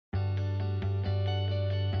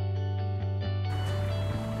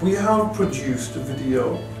we have produced a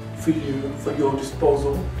video for you, for your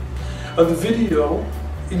disposal, and the video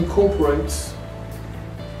incorporates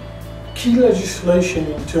key legislation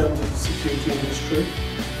in terms of the security industry.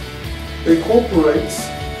 It incorporates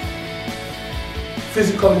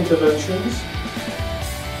physical interventions,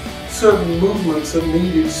 certain movements that are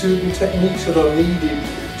needed, certain techniques that are needed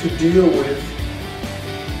to deal with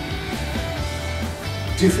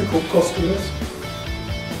difficult customers,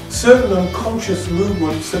 certain unconscious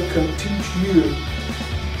movements that can teach you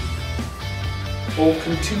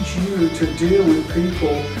to deal with people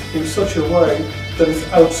in such a way that is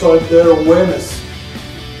outside their awareness,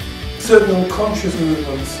 certain unconscious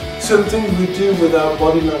movements, certain things we do with our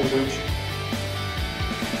body language.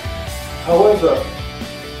 However,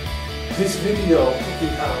 this video that we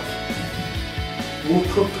have will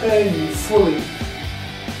prepare you fully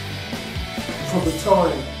for the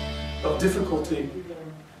time of difficulty.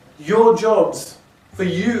 Your jobs for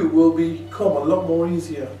you will become a lot more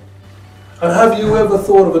easier. And have you ever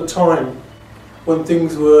thought of a time when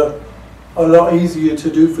things were a lot easier to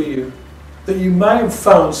do for you, that you may have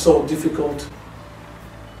found so difficult?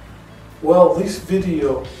 Well, this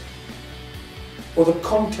video, or the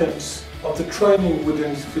contents of the training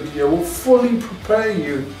within this video, will fully prepare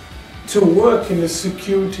you to work in the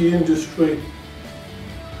security industry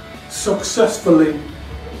successfully,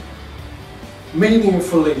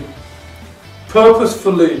 meaningfully,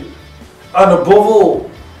 purposefully, and above all,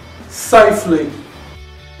 safely.